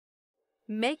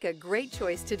Make a great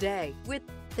choice today with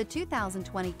the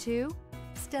 2022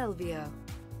 Stelvio.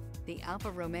 The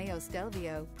Alfa Romeo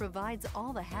Stelvio provides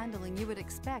all the handling you would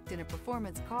expect in a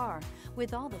performance car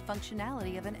with all the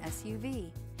functionality of an SUV.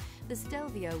 The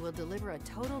Stelvio will deliver a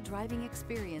total driving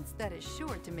experience that is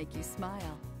sure to make you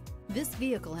smile. This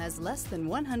vehicle has less than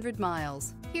 100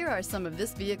 miles. Here are some of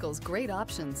this vehicle's great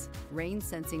options: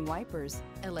 rain-sensing wipers,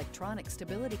 electronic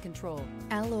stability control,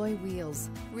 alloy wheels,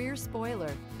 rear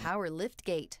spoiler, power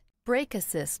liftgate, brake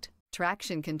assist,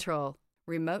 traction control,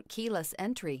 remote keyless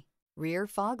entry, rear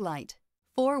fog light,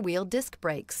 four-wheel disc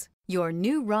brakes. Your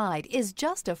new ride is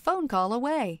just a phone call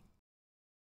away.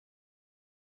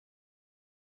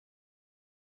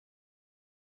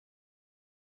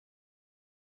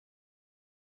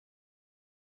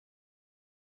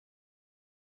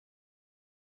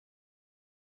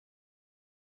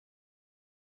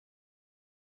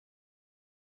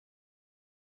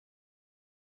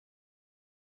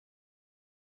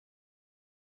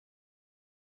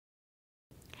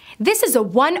 This is a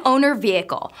one-owner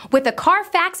vehicle with a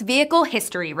CARFAX Vehicle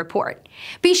History Report.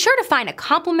 Be sure to find a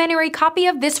complimentary copy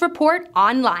of this report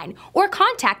online or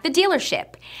contact the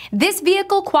dealership. This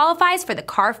vehicle qualifies for the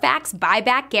CARFAX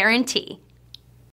Buyback Guarantee.